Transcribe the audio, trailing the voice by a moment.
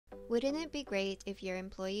Wouldn't it be great if your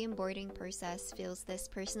employee onboarding process feels this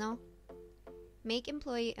personal? Make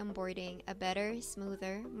employee onboarding a better,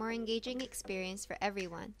 smoother, more engaging experience for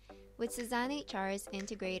everyone with Cezanne HR's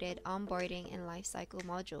integrated Onboarding and Lifecycle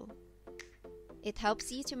module. It helps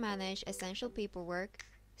you to manage essential paperwork,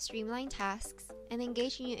 streamline tasks, and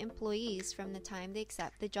engage new employees from the time they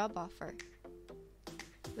accept the job offer.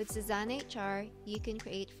 With Cezanne HR, you can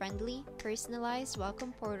create friendly, personalized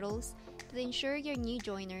welcome portals that ensure your new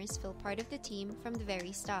joiners feel part of the team from the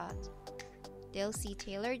very start. They'll see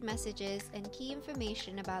tailored messages and key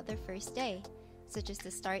information about their first day, such as the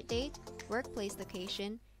start date, workplace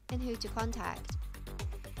location, and who to contact,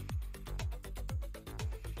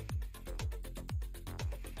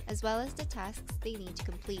 as well as the tasks they need to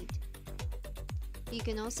complete. You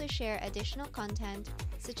can also share additional content,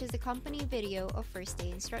 such as a company video of first day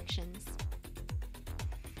instructions.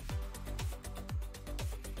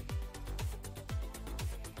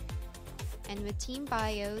 And with team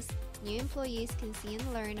bios, new employees can see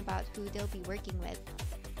and learn about who they'll be working with.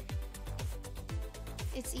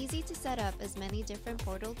 It's easy to set up as many different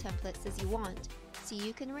portal templates as you want, so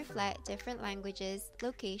you can reflect different languages,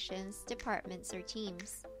 locations, departments, or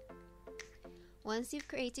teams. Once you've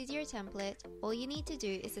created your template, all you need to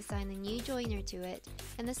do is assign a new joiner to it,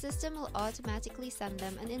 and the system will automatically send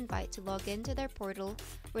them an invite to log into their portal,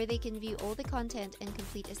 where they can view all the content and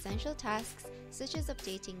complete essential tasks such as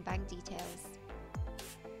updating bank details.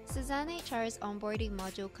 Cezanne HR's onboarding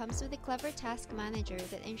module comes with a clever task manager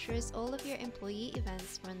that ensures all of your employee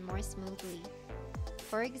events run more smoothly.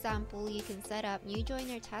 For example, you can set up new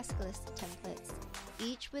joiner task list templates,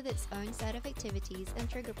 each with its own set of activities and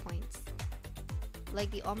trigger points. Like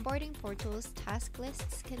the onboarding portals, task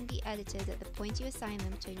lists can be edited at the point you assign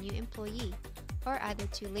them to a new employee, or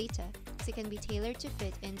added to later, so it can be tailored to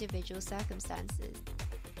fit individual circumstances.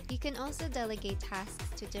 You can also delegate tasks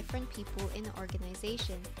to different people in the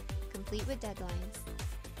organization, complete with deadlines.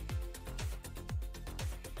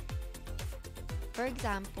 For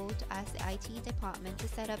example, to ask the IT department to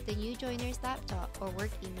set up the new joiner's laptop or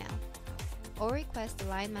work email, or request the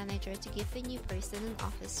line manager to give the new person an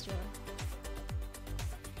office tour.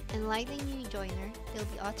 And like the new joiner, they'll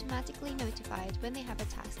be automatically notified when they have a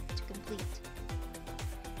task to complete.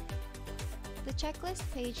 The checklist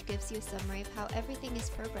page gives you a summary of how everything is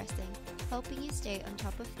progressing, helping you stay on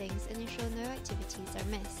top of things and ensure no activities are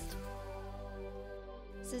missed.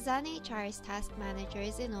 Cezanne HR's Task Manager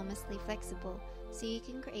is enormously flexible, so you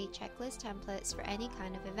can create checklist templates for any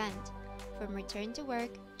kind of event, from return to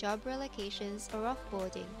work, job relocations or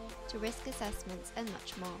offboarding, to risk assessments and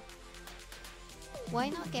much more. Why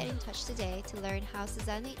not get in touch today to learn how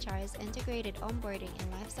Cezanne HR's integrated onboarding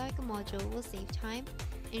and lifecycle module will save time,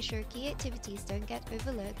 ensure key activities don't get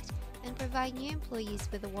overlooked, and provide new employees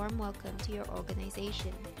with a warm welcome to your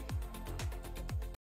organization.